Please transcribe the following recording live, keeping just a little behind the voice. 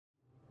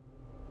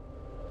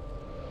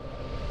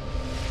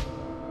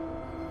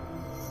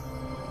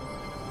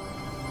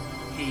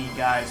Hey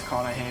guys,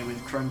 Connor here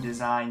with Chrome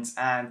Designs,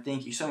 and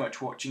thank you so much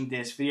for watching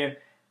this video.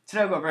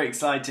 Today I've got a very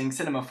exciting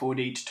Cinema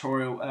 4D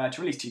tutorial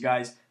to release to you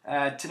guys.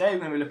 Today we're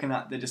going to be looking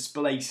at the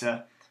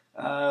Displacer.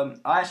 I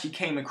actually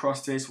came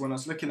across this when I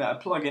was looking at a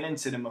plugin in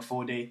Cinema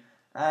 4D,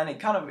 and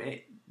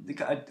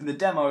the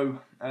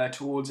demo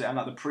towards it and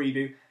like the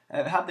preview,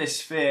 it had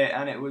this sphere,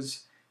 and it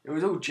was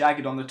all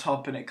jagged on the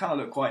top, and it kind of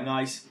looked quite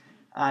nice.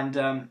 And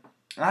I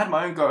had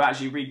my own go at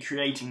actually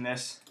recreating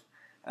this.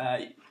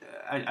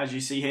 As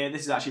you see here,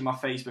 this is actually my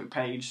Facebook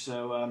page,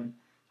 so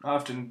I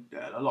often,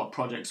 a lot of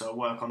projects I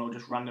work on or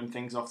just random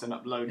things I often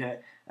upload here,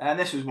 and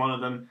this was one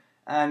of them.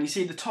 And you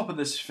see the top of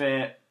the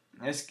sphere,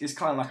 it's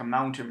kind of like a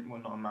mountain,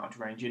 well not a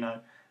mountain range, you know,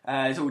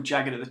 it's all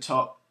jagged at the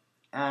top,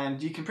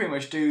 and you can pretty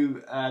much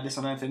do this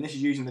on anything. This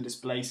is using the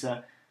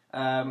Displacer.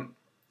 I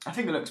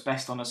think it looks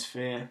best on a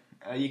sphere.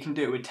 You can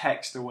do it with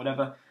text or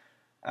whatever,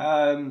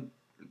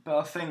 but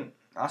I think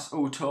that's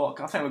all talk.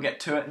 I think we'll get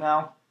to it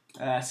now.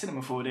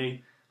 Cinema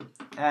 4D.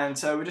 And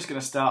so we're just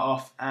going to start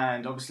off,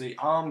 and obviously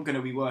I'm going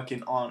to be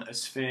working on a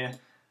sphere.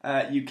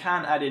 You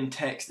can add in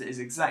text that is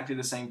exactly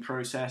the same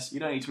process. You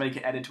don't need to make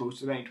it editable,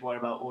 so you don't need to worry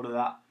about all of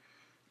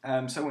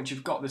that. So once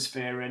you've got the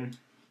sphere in,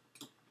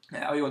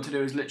 all you want to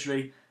do is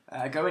literally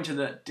go into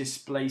the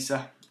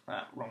Displacer,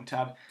 wrong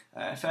tab,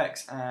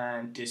 Effects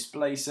and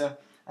Displacer,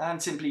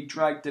 and simply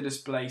drag the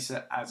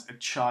Displacer as a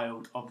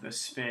child of the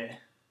sphere,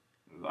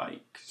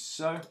 like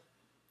so.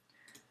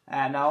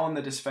 Now on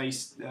the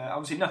Displacer,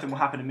 obviously nothing will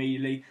happen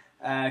immediately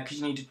because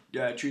you need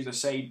to choose a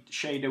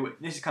shader.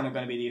 This is kind of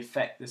going to be the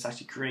effect that's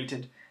actually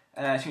created.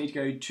 So we need to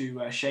go to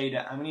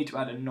shader, and we need to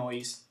add a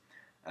noise.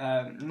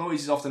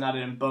 Noise is often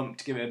added in bump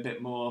to give it a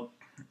bit more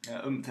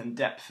oomph and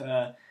depth,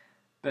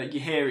 but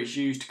here it's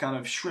used to kind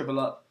of shrivel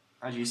up,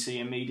 as you see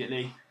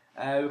immediately.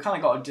 We've kind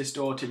of got a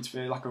distorted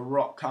sphere, like a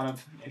rock kind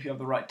of. If you have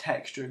the right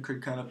texture, it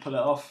could kind of pull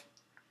it off.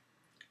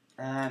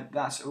 And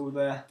that's all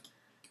there.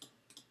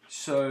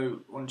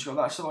 So once you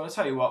got that sorted, I'll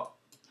tell you what,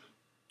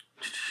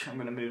 I'm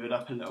going to move it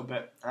up a little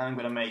bit, and I'm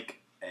going to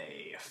make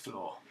a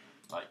floor,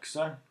 like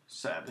so.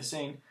 Set up the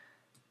scene,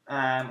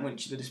 and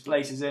once the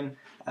Displacer's in,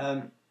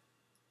 now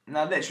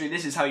literally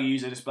this is how you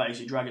use a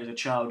Displacer. You drag it as a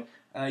child.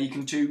 You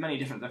can do many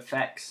different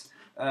effects.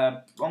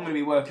 I'm going to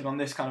be working on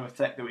this kind of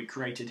effect that we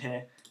created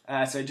here.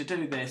 So to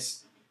do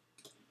this,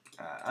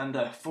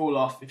 under fall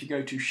off, if you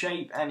go to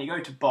shape and you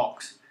go to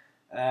box,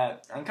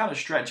 and kind of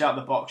stretch out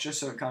the box just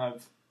so it kind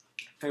of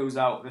fills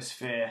out the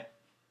sphere,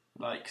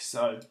 like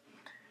so.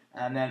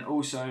 And then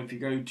also if you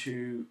go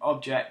to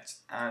object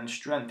and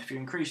strength, if you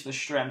increase the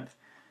strength,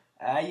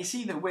 you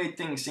see that weird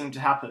things seem to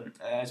happen,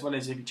 as well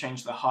as if you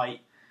change the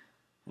height,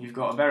 you've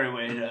got a very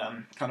weird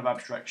kind of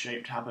abstract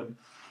shape to happen.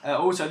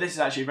 Also, this is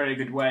actually a very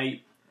good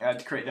way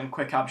to create them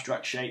quick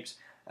abstract shapes.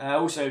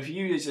 Also, if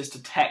you use this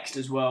to text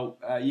as well,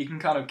 you can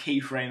kind of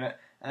keyframe it,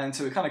 and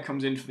so it kind of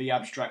comes into the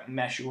abstract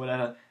mesh or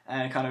whatever,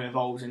 and it kind of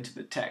evolves into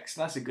the text.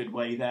 That's a good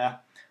way there.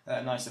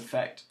 Nice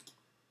effect.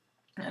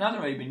 And it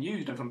hasn't really been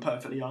used, if I'm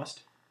perfectly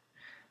honest.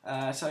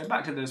 So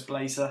back to the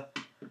Displacer.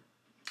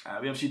 We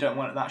obviously don't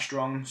want it that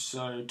strong,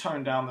 so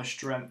tone down the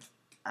strength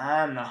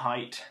and the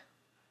height.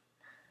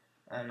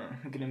 And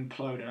I'm going to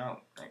implode and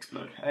out.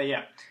 Explode.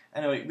 Yeah.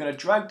 Anyway, we're going to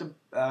drag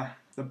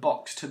the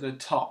box to the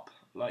top,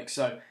 like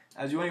so.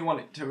 As you only want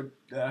it to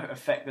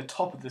affect the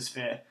top of the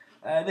sphere.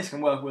 This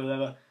can work with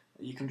whatever.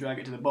 You can drag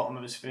it to the bottom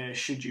of the sphere,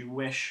 should you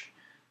wish.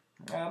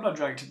 I'm going to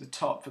drag it to the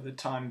top for the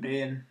time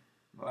being,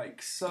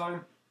 like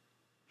so.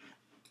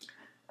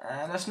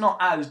 And that's not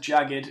as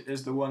jagged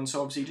as the one,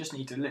 so obviously you just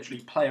need to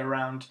literally play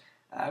around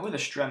with the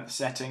strength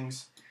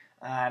settings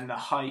and the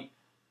height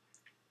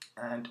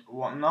and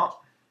whatnot.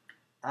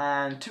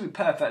 And to be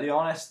perfectly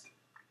honest,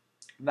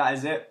 that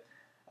is it.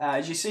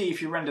 As you see,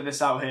 if you render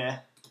this out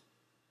here,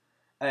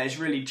 it's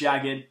really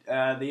jagged,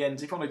 the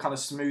ends. If you want to kind of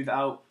smooth it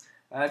out,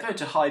 go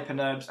to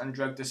hypernerbs and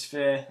drag the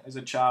sphere as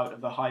a child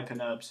of the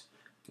hypernerbs,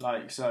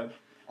 like so.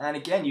 And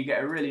again, you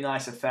get a really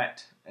nice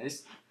effect.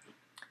 It's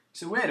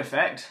a weird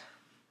effect.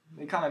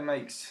 It kind of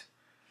makes,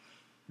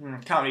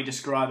 can't really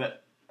describe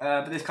it,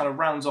 but this kind of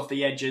rounds off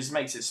the edges,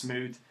 makes it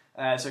smooth.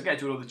 So get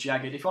to all the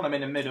jagged. If you want them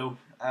in the middle,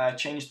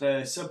 change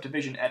the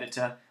subdivision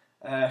editor.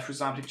 For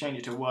example, change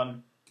it to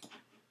 1.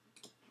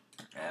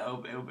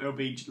 It'll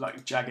be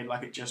like jagged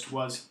like it just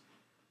was.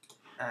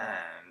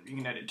 And you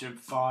can edit to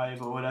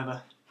 5 or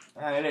whatever.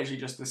 It's literally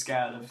just the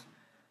scale of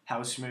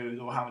how smooth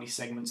or how many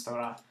segments there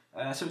are.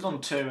 So it's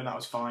on 2, and that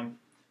was fine.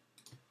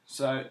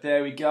 So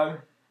there we go.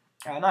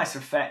 Nice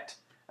effect.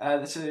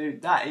 So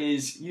that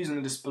is using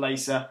the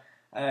Displacer.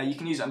 You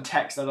can use it on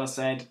text, as I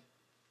said.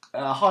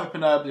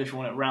 Hypernerb if you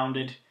want it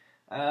rounded.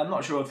 I'm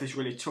not sure if this is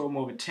really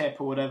more of a tip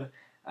or whatever.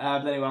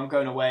 But anyway, I'm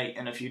going away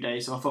in a few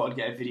days, so I thought I'd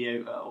get a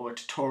video or a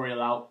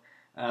tutorial out,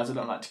 as I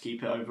don't like to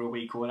keep it over a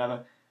week or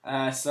whatever.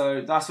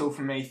 So that's all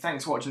from me.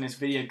 Thanks for watching this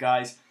video,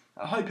 guys.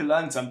 I hope you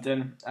learned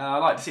something. I'd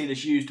like to see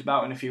this used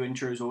about in a few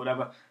intros or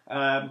whatever.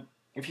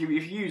 If you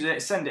use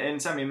it, send it in,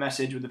 send me a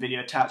message with the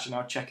video attached, and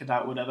I'll check it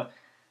out, whatever.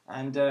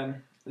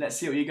 And let's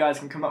see what you guys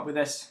can come up with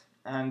this.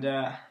 And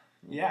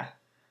yeah,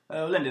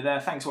 we'll end it there.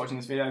 Thanks for watching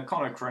this video.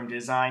 Connor, Chrome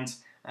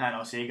Designs. and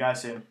I'll see you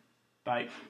guys soon. Bye.